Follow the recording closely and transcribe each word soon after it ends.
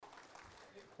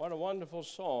What a wonderful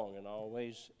song, and I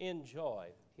always enjoy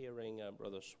hearing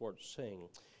Brother Swartz sing.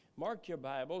 Mark your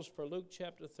Bibles for Luke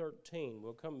chapter 13.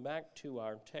 We'll come back to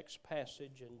our text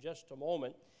passage in just a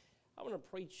moment. I want to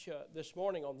preach this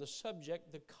morning on the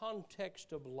subject, the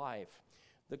context of life.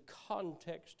 The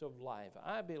context of life.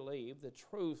 I believe the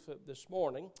truth of this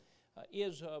morning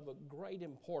is of great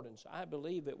importance. I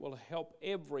believe it will help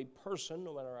every person,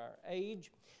 no matter our age,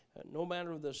 no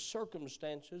matter the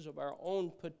circumstances of our own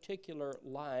particular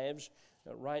lives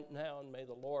right now, and may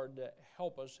the Lord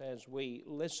help us as we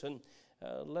listen.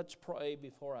 Let's pray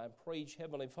before I preach.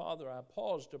 Heavenly Father, I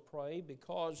pause to pray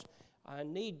because I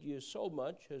need you so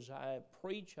much. As I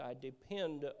preach, I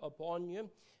depend upon you.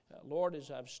 Lord, as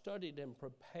I've studied and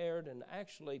prepared and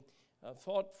actually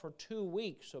thought for 2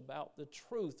 weeks about the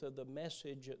truth of the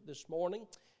message this morning,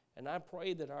 and I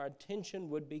pray that our attention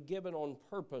would be given on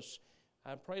purpose.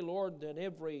 I pray, Lord, that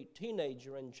every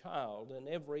teenager and child and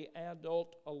every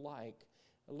adult alike,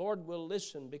 Lord, will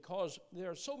listen, because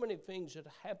there are so many things that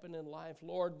happen in life,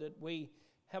 Lord, that we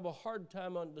have a hard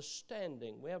time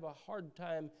understanding. We have a hard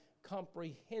time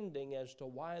comprehending as to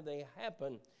why they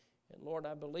happen. And Lord,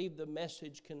 I believe the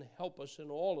message can help us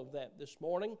in all of that this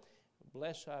morning.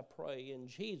 Bless, I pray, in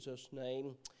Jesus'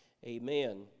 name,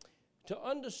 amen. To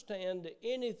understand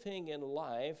anything in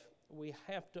life, we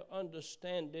have to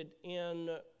understand it in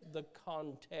the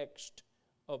context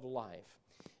of life.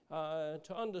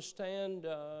 To understand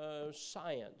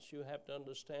science, you have to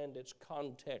understand its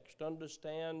context.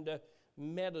 Understand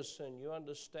medicine, you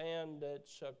understand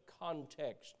its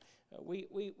context.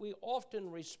 We often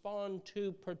respond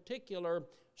to particular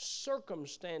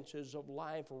circumstances of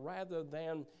life rather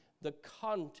than the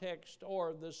context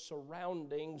or the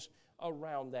surroundings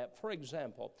around that. For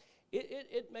example,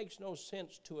 it makes no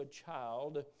sense to a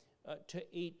child to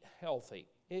eat healthy.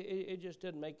 It just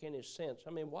doesn't make any sense.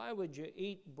 I mean, why would you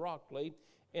eat broccoli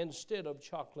instead of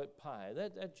chocolate pie?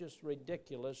 That's just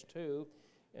ridiculous to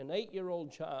an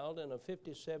 8-year-old child and a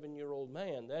 57-year-old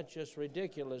man. That's just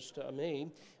ridiculous to me.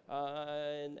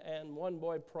 And one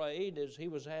boy prayed as he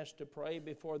was asked to pray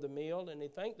before the meal, and he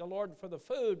thanked the Lord for the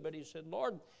food, but he said,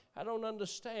 Lord, I don't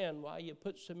understand why you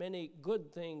put so many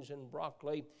good things in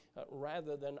broccoli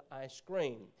rather than ice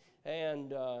cream.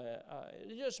 And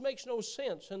it just makes no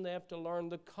sense, and they have to learn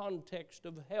the context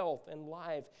of health and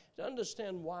life to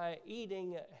understand why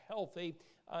eating healthy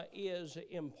is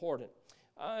important.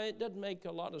 It doesn't make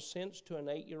a lot of sense to an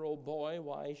 8-year-old boy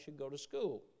why he should go to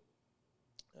school.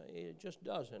 It just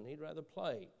doesn't. He'd rather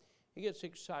play. He gets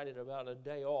excited about a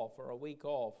day off or a week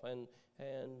off, and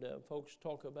folks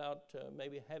talk about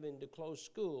maybe having to close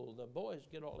school. The boys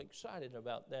get all excited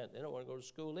about that. They don't want to go to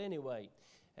school anyway.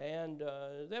 And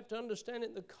they have to understand it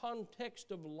in the context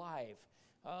of life.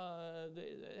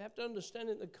 They have to understand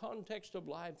it in the context of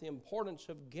life, the importance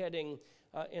of getting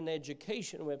an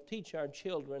education. We have to teach our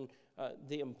children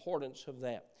the importance of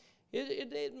that.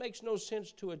 It makes no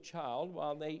sense to a child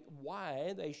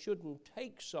why they shouldn't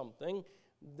take something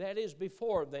that is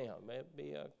before them. It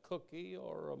be a cookie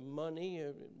or money.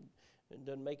 It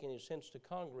doesn't make any sense to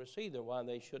Congress either why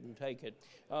they shouldn't take it.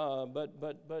 But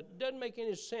it doesn't make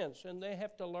any sense, and they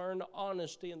have to learn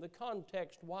honesty in the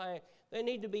context why they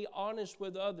need to be honest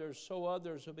with others so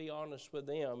others will be honest with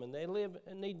them. And they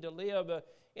need to live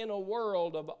in a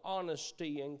world of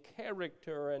honesty and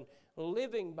character and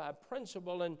living by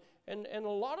principle. And a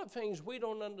lot of things we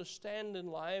don't understand in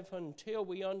life until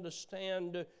we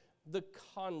understand the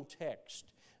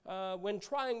context. When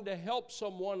trying to help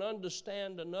someone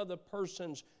understand another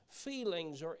person's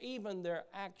feelings or even their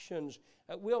actions,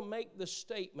 we'll make the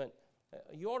statement,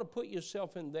 you ought to put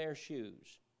yourself in their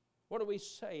shoes. What are we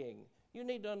saying? You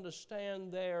need to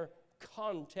understand their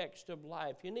context of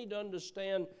life. You need to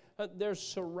understand their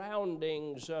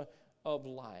surroundings of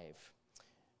life.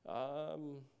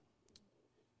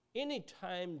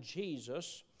 Anytime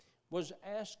Jesus was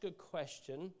asked a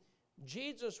question,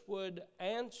 Jesus would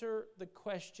answer the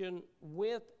question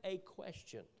with a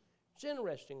question. It's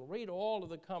interesting. Read all of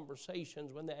the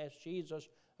conversations when they asked Jesus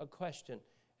a question.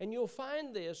 And you'll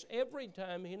find this every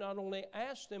time he not only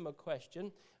asked them a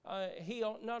question, he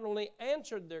not only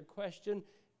answered their question,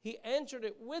 he answered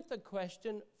it with a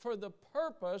question for the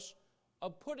purpose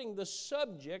of putting the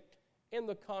subject in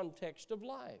the context of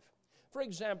life. For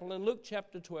example, in Luke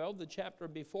chapter 12, the chapter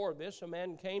before this, a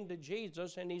man came to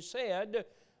Jesus and he said,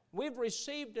 we've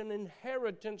received an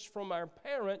inheritance from our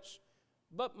parents,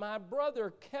 but my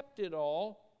brother kept it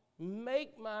all.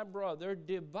 Make my brother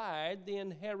divide the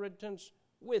inheritance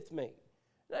with me.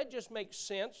 That just makes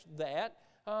sense that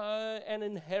an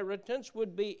inheritance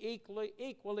would be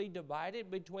equally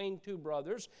divided between two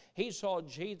brothers. He saw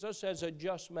Jesus as a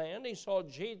just man. He saw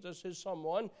Jesus as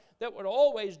someone that would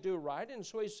always do right. And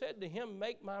so he said to him,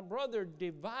 make my brother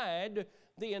divide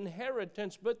the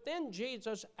inheritance. But then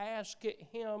Jesus asked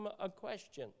him a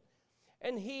question.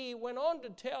 And he went on to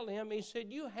tell him, he said,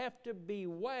 you have to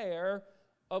beware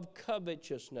of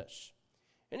covetousness.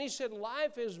 And he said,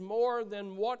 life is more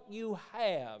than what you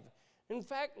have. In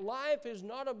fact, life is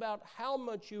not about how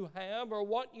much you have or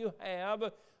what you have,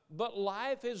 but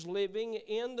life is living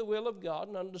in the will of God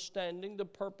and understanding the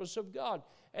purpose of God.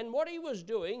 And what he was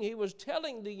doing, he was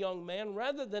telling the young man,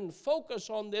 rather than focus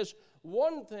on this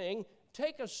one thing,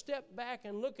 take a step back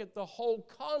and look at the whole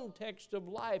context of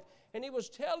life. And he was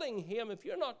telling him, if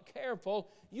you're not careful,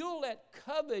 you'll let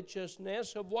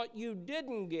covetousness of what you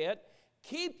didn't get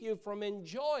keep you from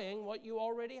enjoying what you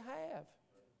already have.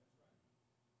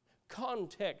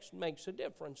 Context makes a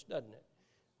difference, doesn't it?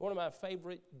 One of my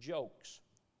favorite jokes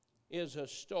is a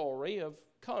story of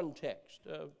context.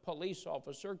 A police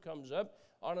officer comes up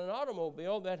on an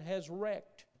automobile that has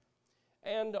wrecked.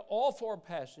 And all four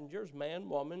passengers, man,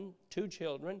 woman, two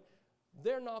children,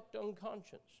 they're knocked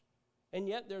unconscious. And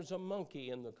yet there's a monkey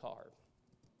in the car.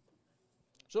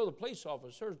 So the police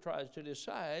officer tries to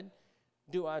decide,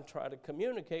 do I try to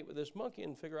communicate with this monkey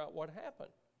and figure out what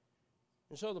happened?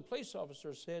 And so the police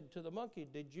officer said to the monkey,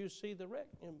 did you see the wreck?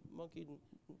 And the monkey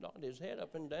nodded his head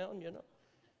up and down,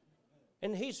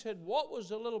 And he said, what was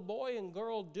the little boy and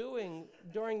girl doing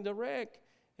during the wreck?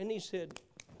 And he said,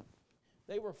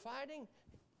 they were fighting.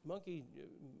 Monkey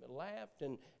laughed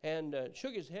and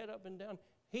shook his head up and down.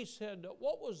 He said,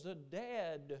 what was the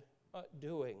dad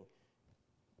doing?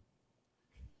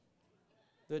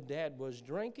 The dad was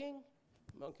drinking.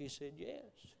 Monkey said,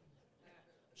 yes.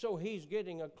 So he's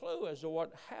getting a clue as to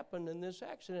what happened in this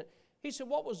accident. He said,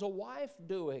 what was the wife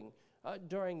doing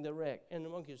during the wreck? And the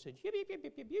monkey said, yip, yip, yip,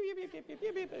 yip, yip, yip, yip, yip,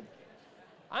 yip, yip, yip.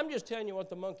 I'm just telling you what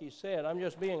the monkey said. I'm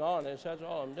just being honest. That's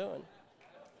all I'm doing.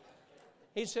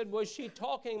 He said, was she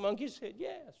talking? Monkey said,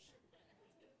 yes.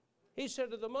 He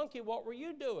said to the monkey, what were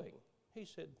you doing? He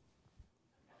said,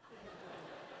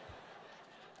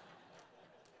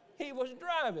 he was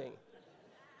driving.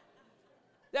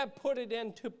 That put it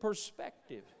into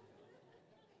perspective.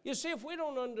 You see, if we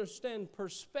don't understand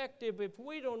perspective, if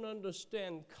we don't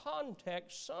understand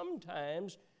context,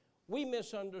 sometimes we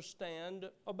misunderstand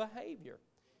a behavior.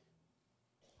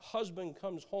 Husband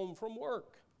comes home from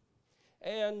work,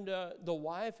 and the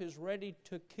wife is ready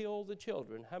to kill the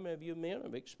children. How many of you men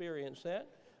have experienced that?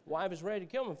 Wife is ready to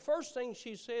kill them. First thing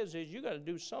she says is, you got to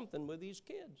do something with these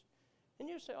kids. And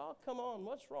you say, oh, come on,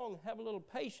 what's wrong? Have a little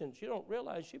patience. You don't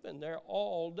realize you've been there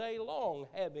all day long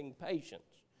having patience.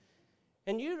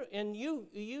 And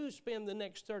you spend the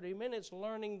next 30 minutes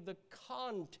learning the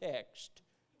context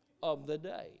of the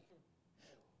day.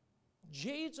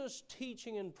 Jesus'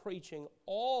 teaching and preaching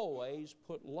always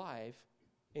put life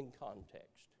in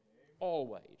context.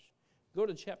 Always. Go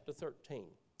to chapter 13.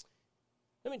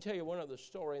 Let me tell you one other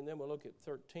story, and then we'll look at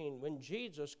 13. When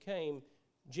Jesus came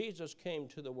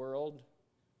to the world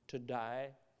to die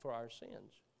for our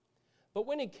sins. But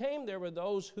when he came, there were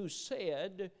those who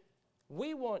said,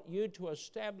 we want you to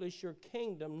establish your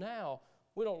kingdom now.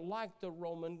 We don't like the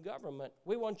Roman government.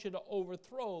 We want you to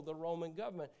overthrow the Roman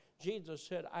government. Jesus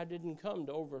said, I didn't come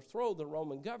to overthrow the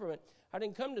Roman government. I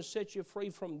didn't come to set you free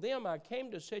from them. I came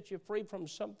to set you free from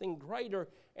something greater,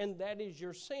 and that is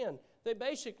your sin. They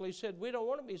basically said, we don't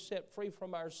want to be set free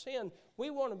from our sin. We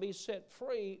want to be set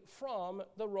free from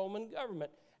the Roman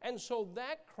government. And so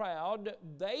that crowd,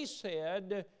 they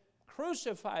said,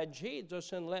 crucify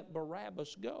Jesus and let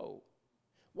Barabbas go.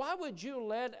 Why would you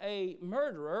let a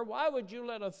murderer, why would you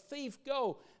let a thief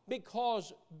go?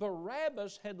 Because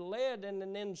Barabbas had led in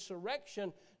an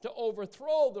insurrection to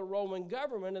overthrow the Roman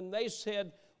government, and they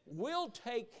said, we'll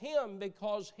take him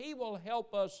because he will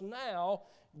help us now.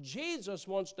 Jesus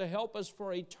wants to help us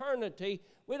for eternity.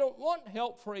 We don't want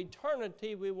help for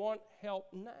eternity, we want help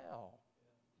now.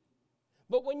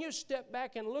 But when you step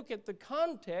back and look at the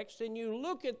context and you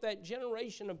look at that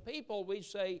generation of people, we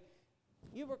say,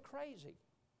 you were crazy.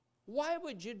 Why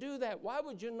would you do that? Why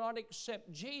would you not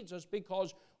accept Jesus?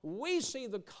 Because we see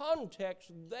the context,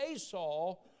 they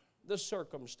saw the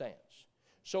circumstance.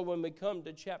 So when we come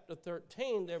to chapter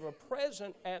 13, they were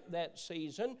present at that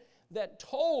season that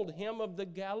told him of the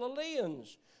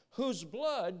Galileans, whose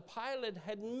blood Pilate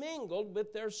had mingled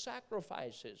with their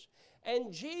sacrifices.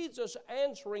 And Jesus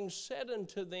answering said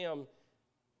unto them,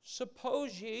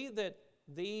 suppose ye that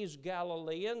these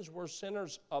Galileans were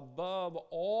sinners above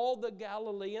all the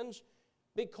Galileans,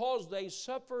 because they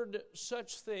suffered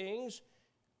such things?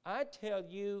 I tell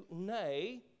you,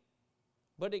 nay,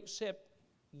 but except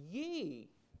ye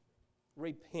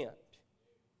repent,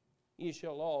 ye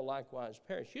shall all likewise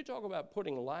perish. You talk about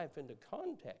putting life into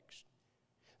context.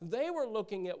 They were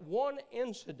looking at one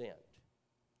incident.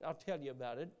 I'll tell you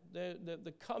about it.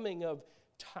 The coming of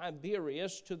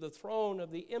Tiberius to the throne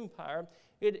of the empire,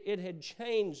 it had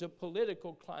changed the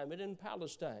political climate in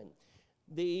Palestine.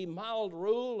 The mild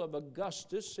rule of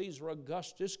Augustus, Caesar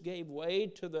Augustus, gave way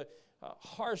to the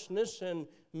harshness and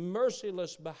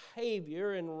merciless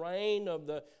behavior and reign of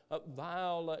the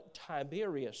vile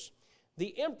Tiberius.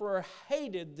 The emperor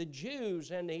hated the Jews,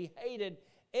 and he hated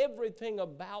everything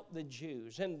about the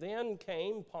Jews. And then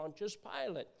came Pontius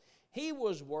Pilate. He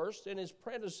was worse than his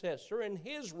predecessor, and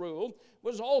his rule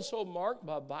was also marked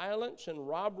by violence and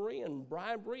robbery and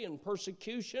bribery and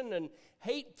persecution and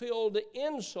hate-filled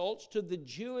insults to the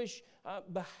Jewish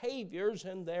behaviors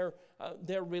and their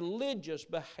religious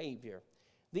behavior.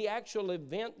 The actual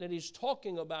event that he's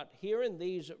talking about here in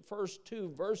these first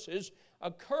two verses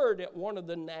occurred at one of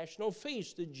the national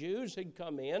feasts. The Jews had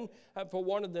come in for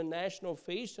one of the national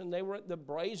feasts, and they were at the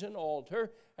brazen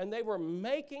altar, and they were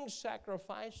making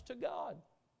sacrifice to God.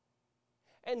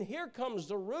 And here comes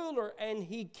the ruler, and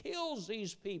he kills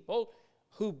these people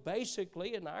who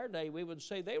basically, in our day, we would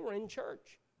say they were in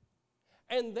church.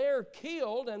 And they're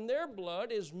killed, and their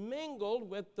blood is mingled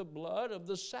with the blood of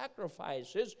the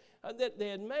sacrifices that they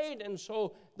had made. And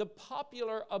so the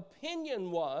popular opinion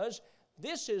was,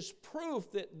 this is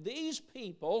proof that these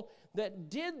people that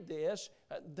did this,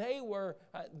 they were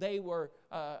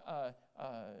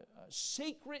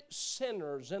secret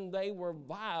sinners, and they were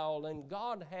vile, and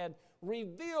God had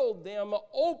revealed them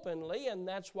openly, and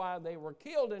that's why they were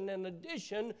killed. And in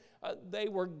addition, they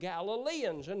were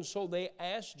Galileans. And so they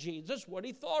asked Jesus what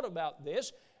he thought about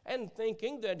this, and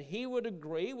thinking that he would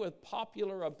agree with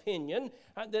popular opinion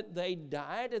that they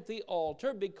died at the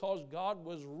altar because God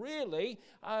was really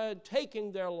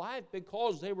taking their life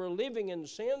because they were living in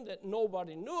sin that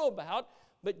nobody knew about.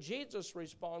 But Jesus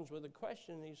responds with a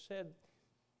question. He said,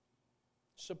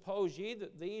 suppose ye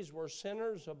that these were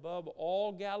sinners above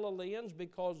all Galileans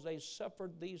because they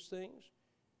suffered these things?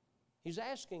 He's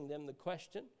asking them the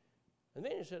question. And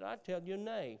then he said, I tell you,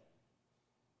 nay,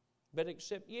 but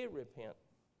except ye repent,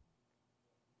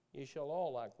 ye shall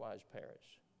all likewise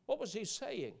perish. What was he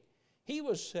saying? He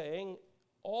was saying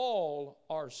all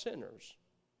are sinners,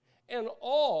 and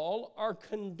all are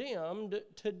condemned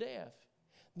to death.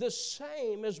 The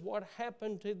same as what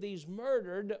happened to these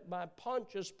murdered by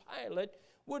Pontius Pilate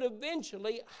would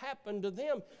eventually happen to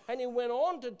them. And he went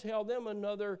on to tell them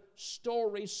another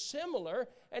story similar,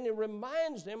 and he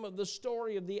reminds them of the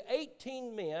story of the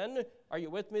 18 men. Are you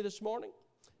with me this morning?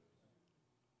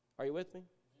 Are you with me?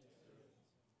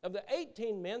 Of the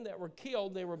 18 men that were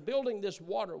killed, they were building this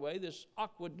waterway, this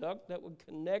aqueduct that would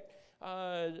connect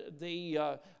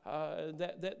that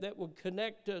would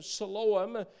connect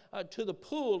Siloam to the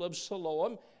pool of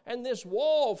Siloam. And this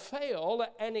wall fell,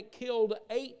 and it killed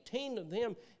 18 of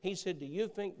them. He said, do you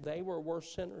think they were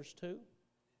worse sinners too?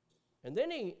 And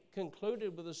then he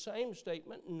concluded with the same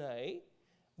statement, nay,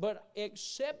 but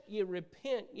except ye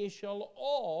repent, ye shall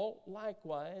all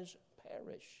likewise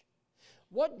perish.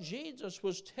 What Jesus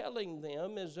was telling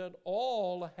them is that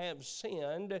all have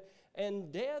sinned,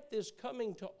 and death is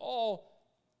coming to all,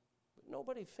 but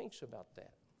nobody thinks about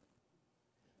that.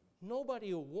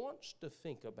 Nobody wants to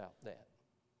think about that.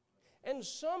 And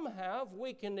somehow, if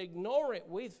we can ignore it,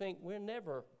 we think we're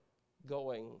never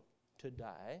going to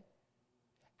die.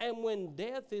 And when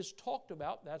death is talked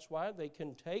about, that's why they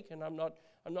can take, and I'm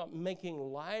not making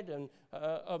light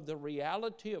of the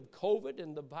reality of COVID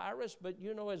and the virus, but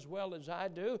you know as well as I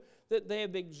do that they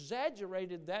have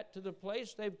exaggerated that to the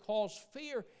place they've caused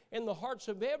fear in the hearts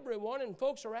of everyone, and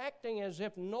folks are acting as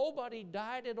if nobody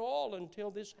died at all until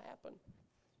this happened.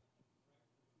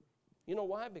 You know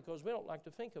why? Because we don't like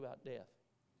to think about death.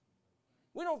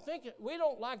 We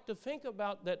don't like to think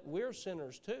about that we're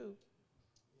sinners too.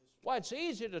 Why, it's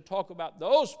easy to talk about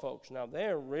those folks. Now,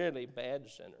 they're really bad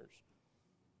sinners.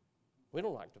 We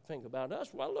don't like to think about us.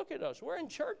 Well, look at us. We're in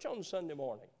church on Sunday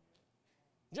morning.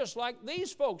 Just like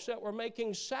these folks that were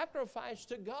making sacrifice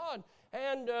to God,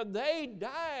 and they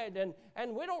died,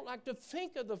 and we don't like to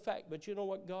think of the fact. But you know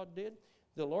what God did?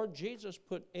 The Lord Jesus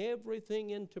put everything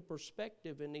into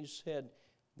perspective, and he said,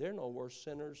 they're no worse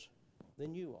sinners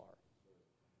than you are.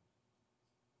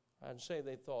 I'd say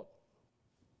they thought,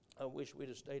 I wish we'd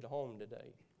have stayed home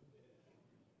today.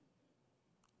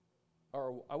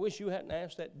 Or I wish you hadn't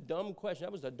asked that dumb question.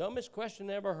 That was the dumbest question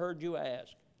I ever heard you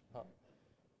ask.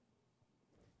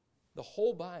 The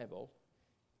whole Bible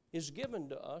is given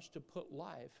to us to put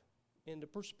life into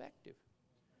perspective.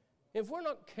 If we're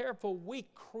not careful, we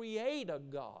create a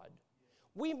God.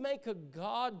 We make a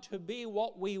God to be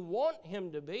what we want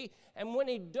Him to be, and when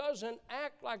He doesn't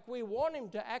act like we want Him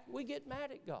to act, we get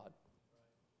mad at God.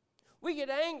 We get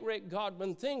angry at God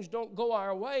when things don't go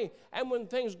our way, and when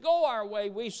things go our way,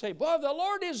 we say, boy, the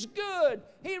Lord is good.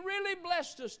 He really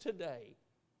blessed us today.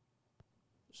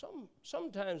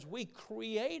 Sometimes we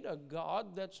create a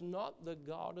God that's not the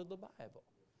God of the Bible.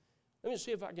 Let me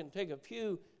see if I can take a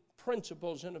few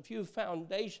principles and a few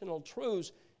foundational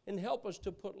truths and help us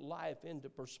to put life into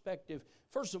perspective.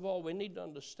 First of all, we need to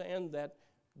understand that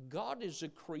God is the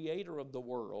creator of the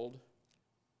world.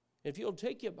 If you'll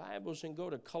take your Bibles and go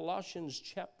to Colossians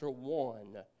chapter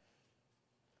 1.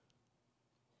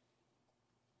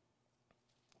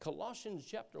 Colossians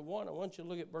chapter 1, I want you to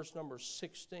look at verse number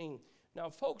 16. Now,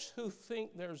 folks who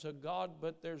think there's a God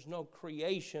but there's no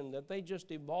creation, that they just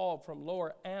evolved from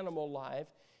lower animal life,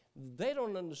 they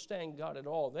don't understand God at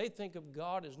all. They think of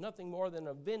God as nothing more than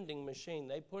a vending machine.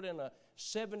 They put in a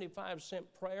 75-cent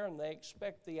prayer and they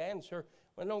expect the answer.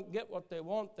 When they don't get what they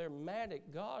want, they're mad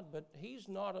at God, but He's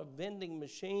not a vending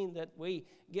machine that we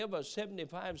give a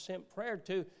 75-cent prayer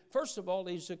to. First of all,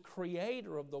 He's the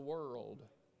creator of the world.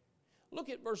 Look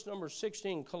at verse number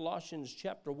 16, Colossians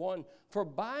chapter 1. For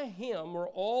by Him are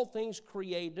all things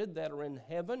created that are in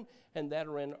heaven and that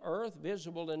are in earth,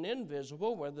 visible and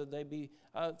invisible, whether they be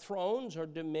thrones or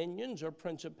dominions or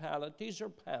principalities or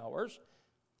powers.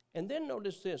 And then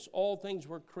notice this, all things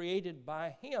were created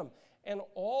by Him. And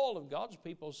all of God's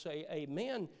people say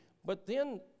amen. But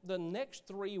then the next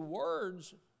three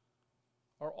words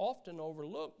are often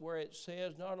overlooked, where it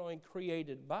says not only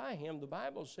created by Him, the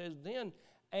Bible says then,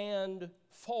 and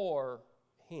for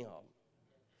Him.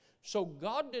 So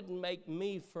God didn't make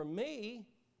me for me.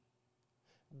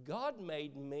 God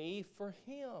made me for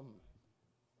Him.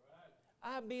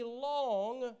 I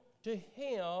belong to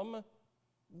Him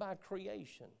by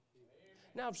creation.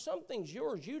 Now, if something's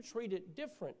yours, you treat it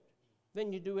different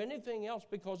than you do anything else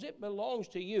because it belongs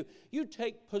to you. You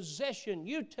take possession.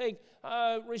 You take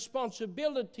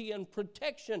responsibility and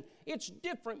protection. It's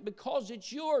different because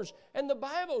it's yours. And the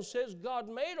Bible says God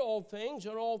made all things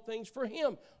and all things for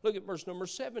Him. Look at verse number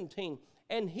 17.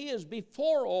 And He is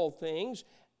before all things,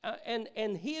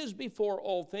 and He is before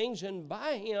all things, and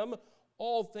by Him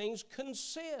all things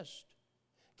consist.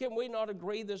 Can we not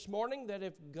agree this morning that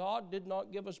if God did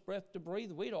not give us breath to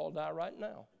breathe, we'd all die right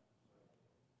now?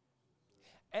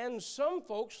 And some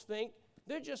folks think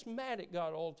they're just mad at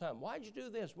God all the time. Why'd you do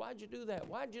this? Why'd you do that?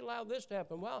 Why'd you allow this to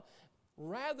happen? Well,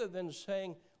 rather than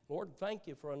saying, Lord, thank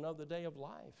you for another day of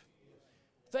life.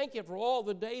 Thank you for all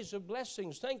the days of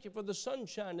blessings. Thank you for the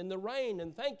sunshine and the rain.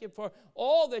 And thank you for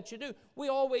all that you do. We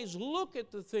always look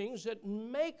at the things that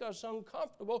make us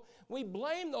uncomfortable. We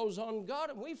blame those on God,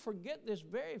 and we forget this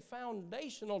very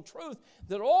foundational truth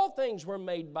that all things were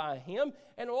made by Him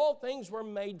and all things were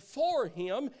made for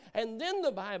Him. And then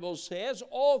the Bible says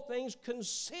all things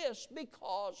consist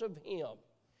because of Him.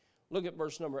 Look at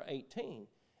verse number 18.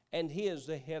 And He is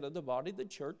the head of the body, the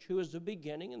church, who is the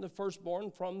beginning and the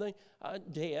firstborn from the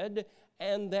dead,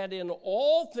 and that in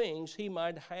all things He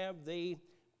might have the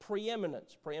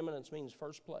preeminence. Preeminence means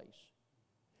first place.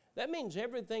 That means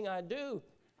everything I do,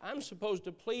 I'm supposed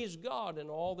to please God in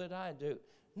all that I do.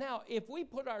 Now, if we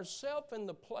put ourselves in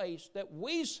the place that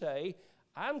we say,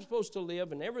 I'm supposed to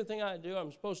live and everything I do,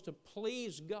 I'm supposed to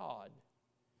please God,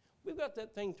 we've got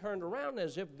that thing turned around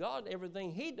as if God,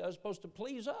 everything He does, is supposed to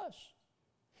please us.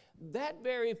 That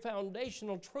very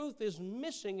foundational truth is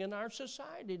missing in our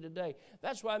society today.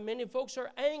 That's why many folks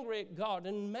are angry at God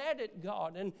and mad at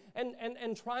God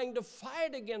and trying to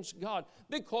fight against God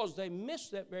because they miss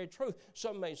that very truth.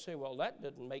 Some may say, well, that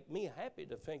doesn't make me happy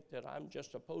to think that I'm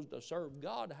just supposed to serve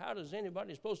God. How does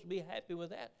anybody supposed to be happy with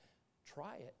that?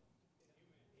 Try it.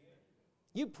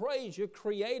 You praise your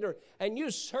Creator and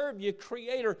you serve your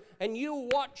Creator and you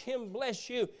watch Him bless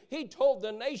you. He told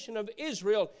the nation of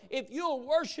Israel, if you'll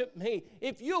worship me,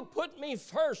 if you'll put me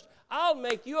first, I'll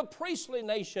make you a priestly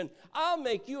nation. I'll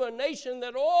make you a nation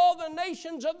that all the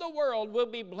nations of the world will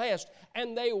be blessed.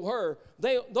 And they were.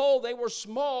 Though they were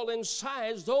small in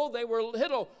size, though they were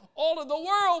little, all of the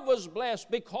world was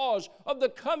blessed because of the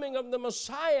coming of the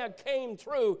Messiah came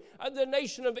through the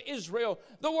nation of Israel.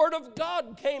 The Word of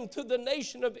God came through the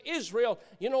nation of Israel.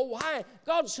 You know why?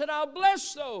 God said, I'll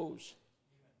bless those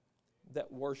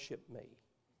that worship me.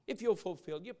 If you'll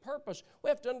fulfill your purpose. We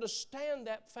have to understand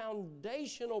that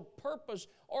foundational purpose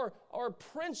or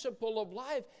principle of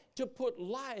life to put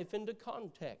life into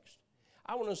context.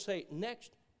 I want to say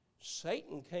next,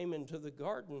 Satan came into the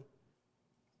garden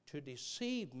to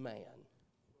deceive man.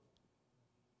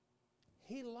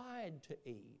 He lied to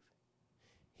Eve.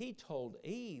 He told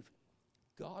Eve,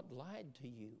 God lied to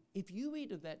you. If you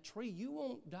eat of that tree, you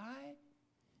won't die.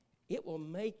 It will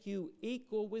make you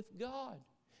equal with God.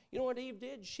 You know what Eve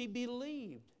did? She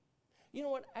believed. You know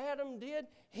what Adam did?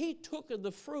 He took of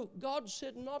the fruit God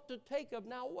said not to take of.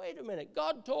 Now, wait a minute.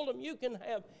 God told him you can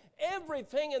have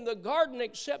everything in the garden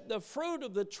except the fruit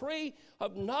of the tree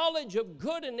of knowledge of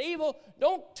good and evil.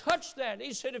 Don't touch that.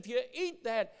 He said if you eat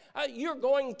that, you're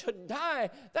going to die.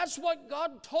 That's what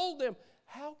God told them.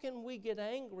 How can we get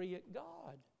angry at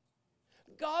God?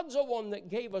 God's the one that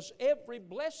gave us every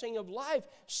blessing of life.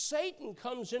 Satan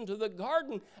comes into the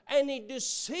garden and he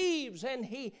deceives and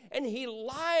he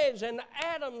lies, and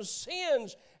Adam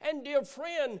sins. And dear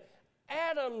friend,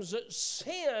 Adam's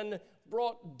sin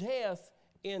brought death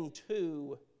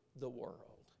into the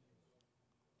world.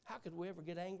 How could we ever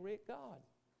get angry at God?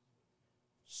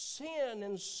 Sin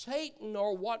and Satan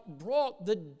are what brought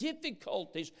the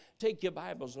difficulties. Take your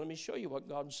Bibles. Let me show you what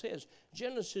God says.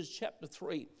 Genesis chapter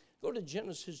 3. Go to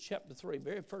Genesis chapter 3,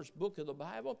 very first book of the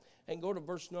Bible, and go to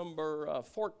verse number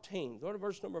 14. Go to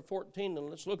verse number 14, and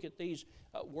let's look at these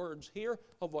words here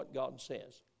of what God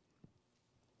says.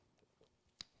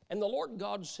 And the Lord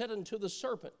God said unto the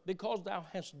serpent, because thou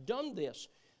hast done this,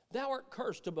 thou art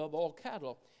cursed above all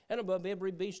cattle, and above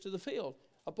every beast of the field.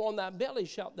 Upon thy belly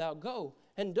shalt thou go,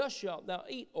 and dust shalt thou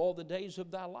eat all the days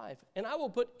of thy life. And I will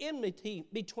put enmity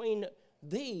between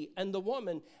thee and the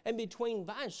woman, and between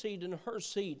thy seed and her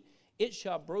seed. It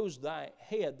shall bruise thy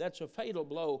head. That's a fatal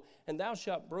blow. And thou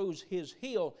shalt bruise his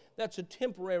heel. That's a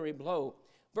temporary blow.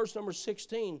 Verse number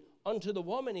 16. Unto the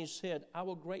woman he said, I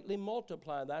will greatly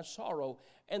multiply thy sorrow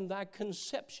and thy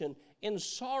conception. In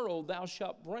sorrow thou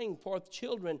shalt bring forth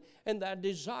children, and thy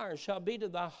desire shall be to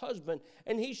thy husband,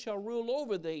 and he shall rule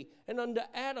over thee. And unto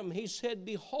Adam he said,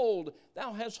 Behold,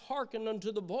 thou hast hearkened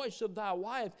unto the voice of thy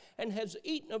wife, and hast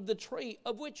eaten of the tree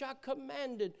of which I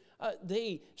commanded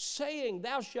thee, saying,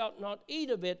 Thou shalt not eat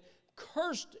of it.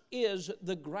 Cursed is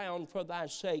the ground for thy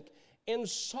sake. In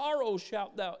sorrow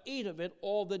shalt thou eat of it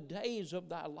all the days of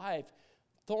thy life.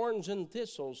 Thorns and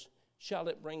thistles shall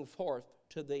it bring forth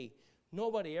to thee.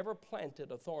 Nobody ever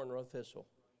planted a thorn or a thistle.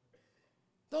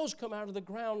 Those come out of the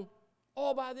ground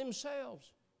all by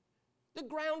themselves. The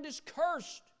ground is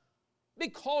cursed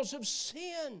because of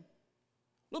sin.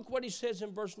 Look what he says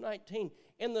in verse 19.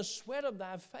 In the sweat of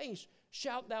thy face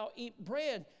shalt thou eat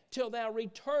bread till thou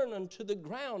return unto the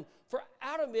ground. For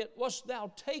out of it wast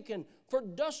thou taken. For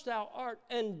dust thou art,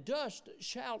 and dust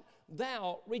shalt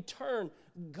thou return.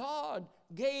 God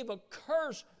gave a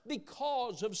curse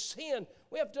because of sin.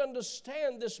 We have to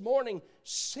understand this morning,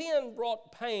 sin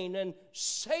brought pain, and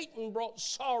Satan brought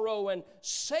sorrow, and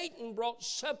Satan brought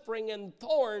suffering and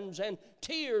thorns and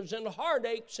tears and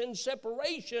heartaches and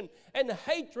separation and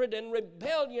hatred and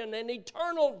rebellion and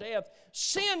eternal death.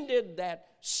 Sin did that.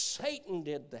 Satan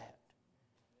did that.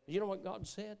 You know what God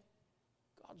said?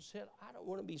 God said, I don't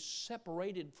want to be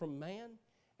separated from man.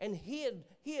 And he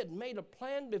had made a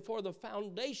plan before the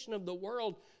foundation of the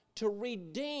world to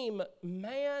redeem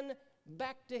man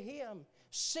back to him.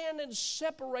 Sin had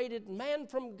separated man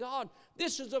from God.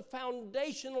 This is a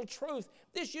foundational truth.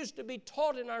 This used to be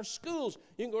taught in our schools.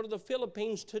 You can go to the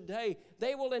Philippines today.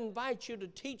 They will invite you to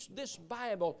teach this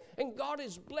Bible. And God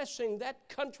is blessing that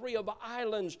country of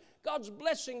islands. God's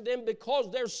blessing them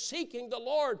because they're seeking the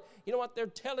Lord. You know what they're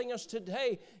telling us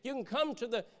today? You can come to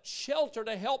the shelter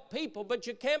to help people, but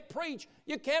you can't preach.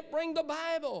 You can't bring the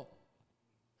Bible.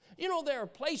 You know, there are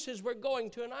places we're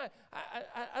going to, and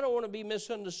I don't want to be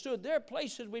misunderstood. There are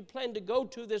places we plan to go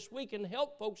to this week and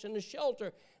help folks in the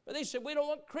shelter. But they said, we don't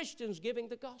want Christians giving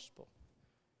the gospel.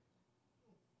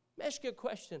 Let me ask you a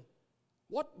question.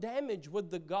 What damage would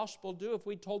the gospel do if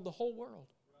we told the whole world?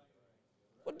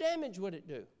 What damage would it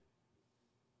do?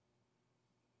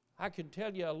 I could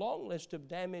tell you a long list of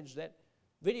damage that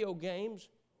video games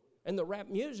and the rap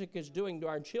music is doing to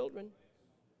our children.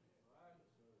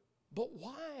 But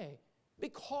why?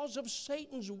 Because of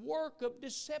Satan's work of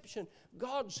deception.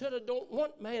 God said, I don't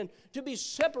want man to be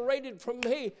separated from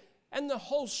me. And the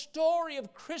whole story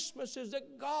of Christmas is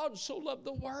that God so loved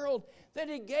the world that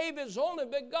he gave his only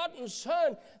begotten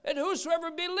Son, that whosoever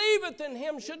believeth in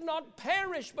him should not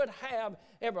perish but have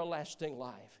everlasting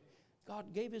life.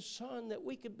 God gave his Son that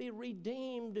we could be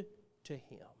redeemed to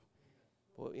him.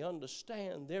 But we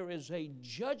understand there is a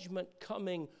judgment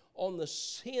coming on the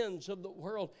sins of the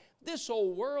world. This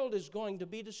old world is going to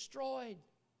be destroyed.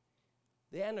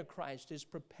 The Antichrist is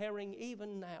preparing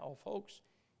even now, folks.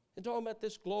 They're talking about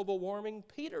this global warming.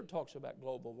 Peter talks about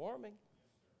global warming.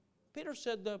 Peter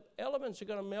said the elements are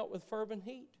going to melt with fervent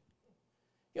heat.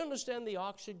 You understand the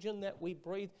oxygen that we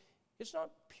breathe? It's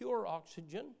not pure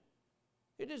oxygen.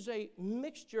 It is a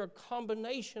mixture, a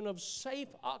combination of safe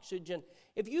oxygen.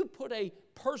 If you put a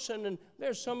person, and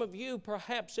there's some of you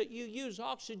perhaps that you use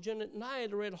oxygen at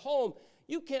night or at home,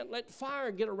 you can't let fire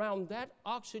get around that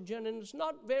oxygen, and it's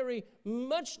not very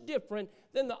much different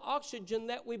than the oxygen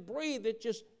that we breathe. It's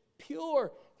just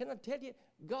pure. Can I tell you,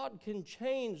 God can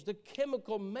change the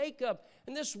chemical makeup,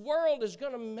 and this world is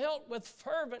going to melt with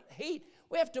fervent heat.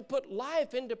 We have to put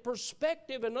life into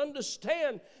perspective and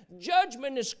understand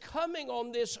judgment is coming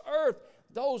on this earth.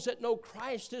 Those that know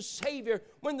Christ as Savior,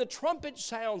 when the trumpet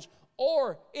sounds,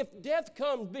 or if death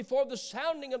comes before the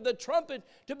sounding of the trumpet,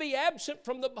 to be absent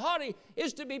from the body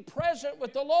is to be present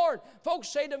with the Lord. Folks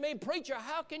say to me, "Preacher,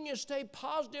 how can you stay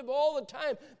positive all the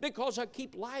time?" Because I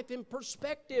keep life in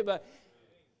perspective.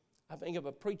 I think of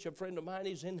a preacher friend of mine.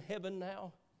 He's in heaven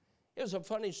now. It was a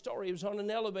funny story. He was on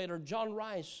an elevator, John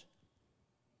Rice.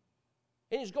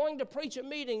 And he's going to preach a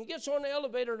meeting. He gets on the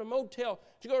elevator at a motel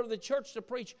to go to the church to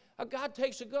preach. A guy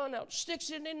takes a gun out, sticks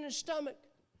it in his stomach.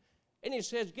 And he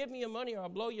says, "Give me your money or I'll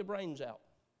blow your brains out."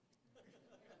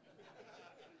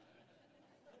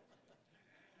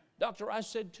 Dr. Rice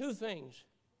said two things.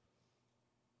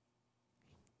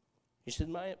 He said,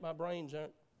 my brains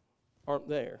aren't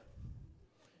there.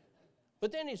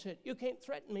 But then he said, "You can't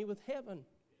threaten me with heaven."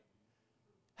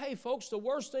 Hey, folks, the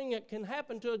worst thing that can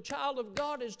happen to a child of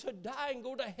God is to die and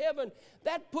go to heaven.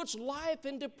 That puts life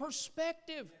into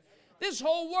perspective. This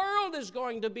whole world is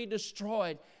going to be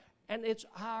destroyed. And it's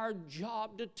our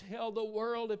job to tell the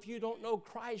world, if you don't know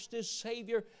Christ as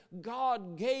Savior,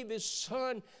 God gave His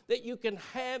Son that you can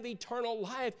have eternal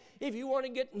life. If you want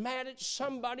to get mad at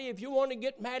somebody, if you want to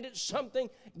get mad at something,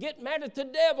 get mad at the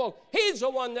devil. He's the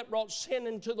one that brought sin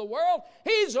into the world.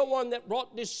 He's the one that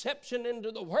brought deception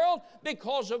into the world.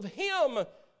 Because of Him,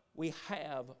 we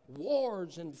have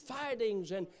wars and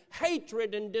fightings and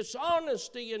hatred and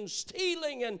dishonesty and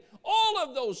stealing and all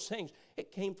of those things.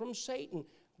 It came from Satan.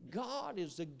 God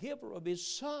is the giver of His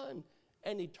Son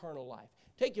and eternal life.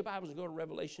 Take your Bibles and go to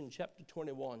Revelation chapter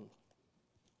 21.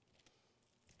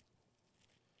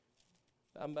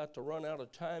 I'm about to run out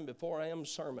of time before I am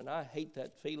sermon. I hate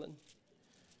that feeling.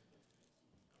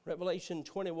 Revelation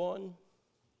 21.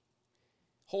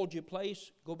 Hold your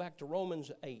place. Go back to Romans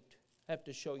 8. I have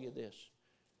to show you this.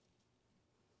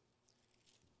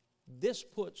 This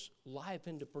puts life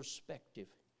into perspective.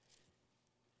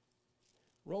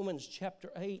 Romans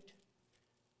chapter 8,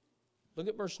 look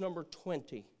at verse number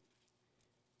 20.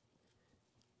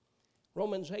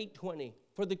 Romans 8:20.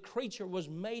 For the creature was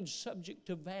made subject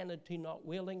to vanity, not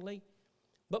willingly,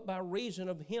 but by reason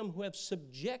of Him who hath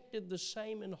subjected the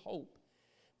same in hope.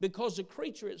 Because the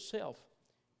creature itself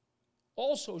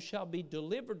also shall be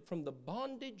delivered from the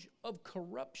bondage of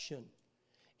corruption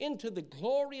into the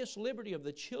glorious liberty of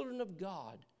the children of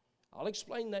God. I'll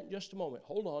explain that in just a moment.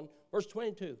 Hold on. Verse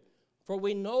 22. For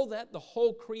we know that the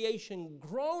whole creation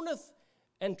groaneth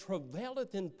and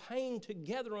travaileth in pain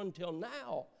together until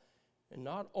now. And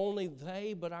not only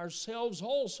they, but ourselves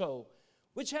also,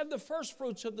 which have the first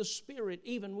fruits of the Spirit,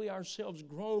 even we ourselves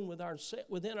groan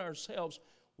within ourselves,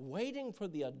 waiting for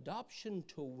the adoption,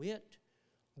 to wit,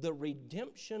 the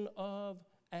redemption of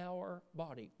our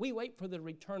body. We wait for the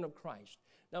return of Christ.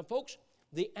 Now, folks,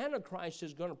 the Antichrist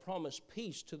is going to promise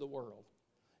peace to the world.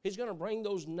 He's going to bring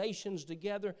those nations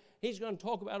together. He's going to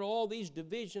talk about all these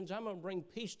divisions. I'm going to bring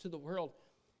peace to the world.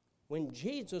 When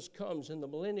Jesus comes in the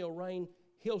millennial reign,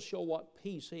 He'll show what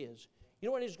peace is. You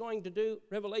know what He's going to do?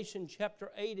 Revelation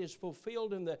chapter 8 is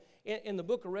fulfilled in the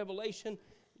book of Revelation.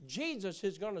 Jesus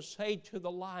is going to say to the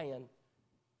lion,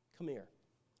 "Come here."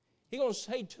 He's going to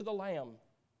say to the lamb,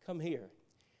 "Come here."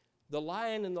 The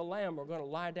lion and the lamb are going to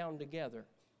lie down together.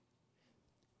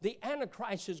 The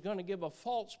Antichrist is going to give a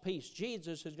false peace.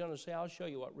 Jesus is going to say, "I'll show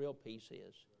you what real peace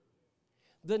is."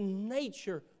 The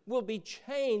nature will be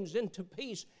changed into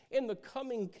peace in the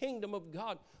coming kingdom of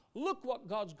God. Look what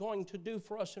God's going to do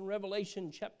for us in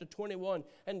Revelation chapter 21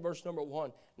 and verse number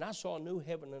 1. And I saw a new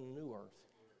heaven and a new earth.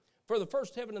 For the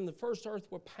first heaven and the first earth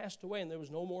were passed away, and there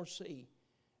was no more sea.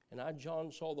 And I,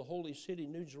 John, saw the holy city,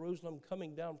 New Jerusalem,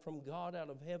 coming down from God out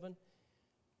of heaven,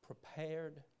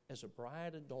 prepared as a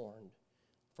bride adorned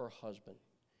for a husband.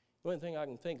 The only thing I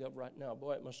can think of right now,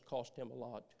 boy, it must cost him a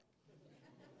lot.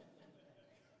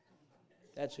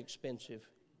 That's expensive.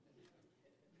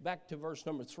 Back to verse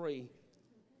number 3.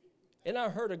 And I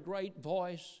heard a great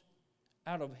voice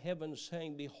out of heaven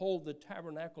saying, "Behold, the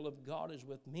tabernacle of God is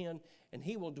with men, and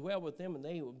He will dwell with them, and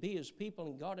they will be His people,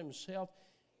 and God Himself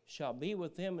shall be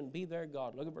with them and be their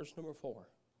God." Look at verse number 4.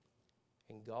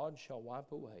 And God shall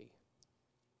wipe away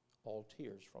all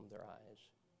tears from their eyes.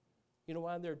 You know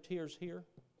why there are tears here?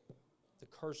 The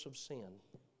curse of sin.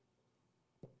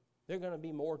 There are going to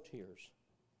be more tears.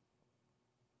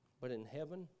 But in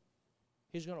heaven,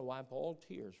 He's going to wipe all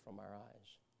tears from our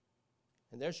eyes.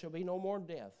 And there shall be no more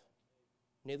death,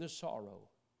 neither sorrow,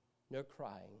 nor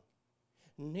crying.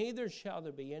 Neither shall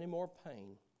there be any more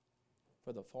pain,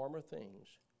 for the former things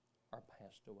are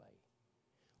passed away.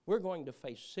 We're going to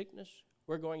face sickness.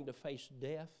 We're going to face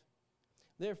death.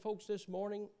 There are folks this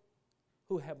morning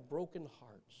who have broken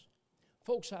hearts.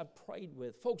 Folks I've prayed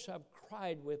with, folks I've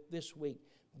cried with this week,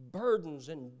 burdens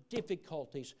and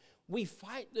difficulties. We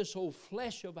fight this old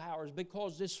flesh of ours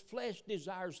because this flesh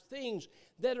desires things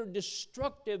that are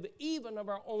destructive even of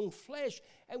our own flesh,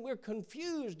 and we're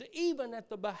confused even at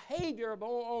the behavior of our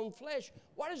own flesh.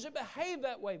 Why does it behave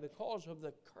that way? Because of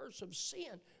the curse of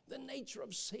sin, the nature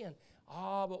of sin.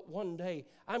 But one day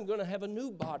I'm going to have a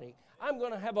new body. I'm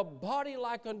going to have a body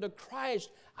like unto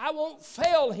Christ. I won't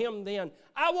fail Him then.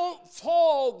 I won't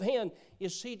fall then. You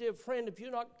see, dear friend, if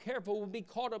you're not careful, we'll be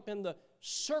caught up in the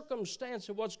circumstance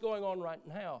of what's going on right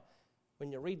now.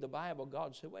 When you read the Bible,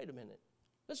 God said, wait a minute.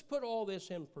 Let's put all this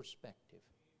in perspective.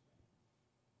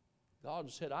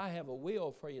 God said, I have a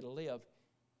will for you to live.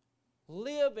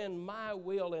 Live in my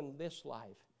will in this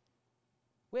life.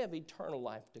 We have eternal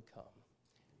life to come.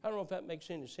 I don't know if that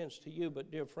makes any sense to you, but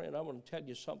dear friend, I want to tell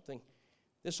you something.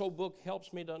 This old book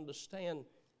helps me to understand.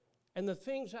 And the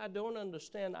things I don't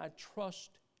understand, I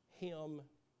trust Him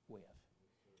with.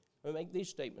 Let me make these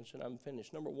statements and I'm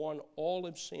finished. Number one, all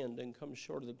have sinned and come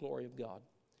short of the glory of God.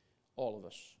 All of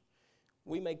us.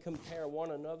 We may compare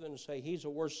one another and say he's a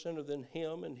worse sinner than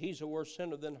him and he's a worse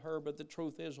sinner than her, but the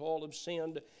truth is all have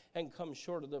sinned and come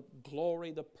short of the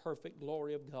glory, the perfect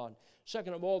glory of God.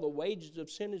 Second of all, the wages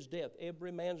of sin is death.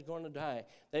 Every man's going to die.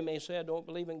 They may say, I don't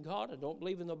believe in God, I don't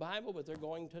believe in the Bible, but they're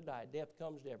going to die. Death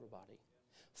comes to everybody.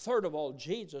 Third of all,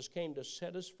 Jesus came to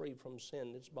set us free from sin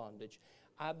and its bondage.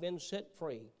 I've been set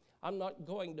free. I'm not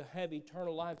going to have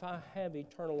eternal life. I have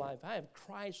eternal life. I have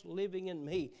Christ living in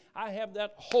me. I have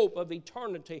that hope of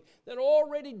eternity that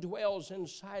already dwells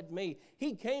inside me.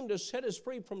 He came to set us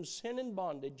free from sin and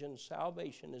bondage, and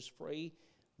salvation is free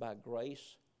by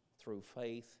grace through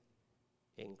faith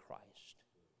in Christ.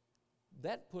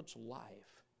 That puts life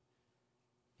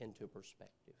into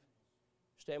perspective.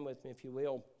 Stand with me if you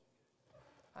will.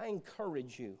 I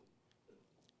encourage you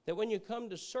that when you come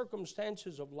to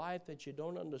circumstances of life that you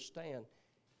don't understand,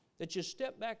 that you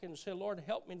step back and say, Lord,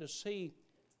 help me to see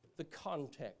the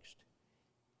context.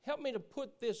 Help me to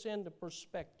put this into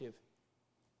perspective,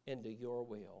 into your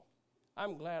will.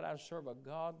 I'm glad I serve a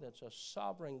God that's a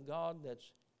sovereign God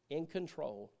that's in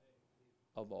control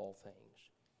of all things.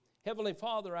 Heavenly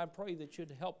Father, I pray that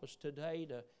you'd help us today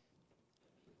to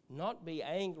not be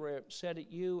angry or upset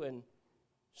at you and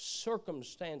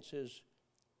circumstances.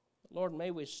 Lord,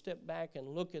 may we step back and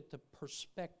look at the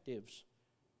perspectives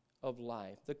of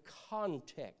life, the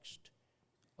context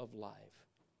of life.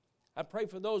 I pray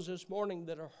for those this morning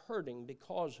that are hurting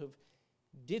because of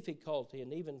difficulty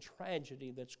and even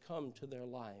tragedy that's come to their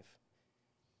life.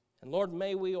 And Lord,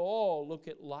 may we all look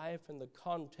at life in the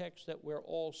context that we're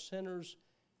all sinners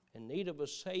in need of a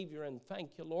Savior. And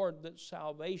thank you, Lord, that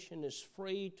salvation is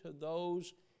free to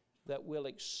those that will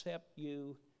accept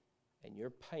you and your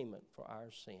payment for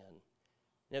our sin.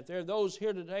 And if there are those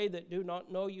here today that do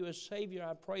not know you as Savior,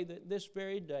 I pray that this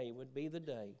very day would be the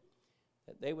day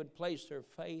that they would place their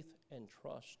faith and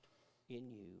trust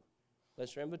in you.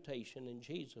 Bless their invitation in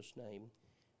Jesus' name.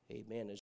 Amen.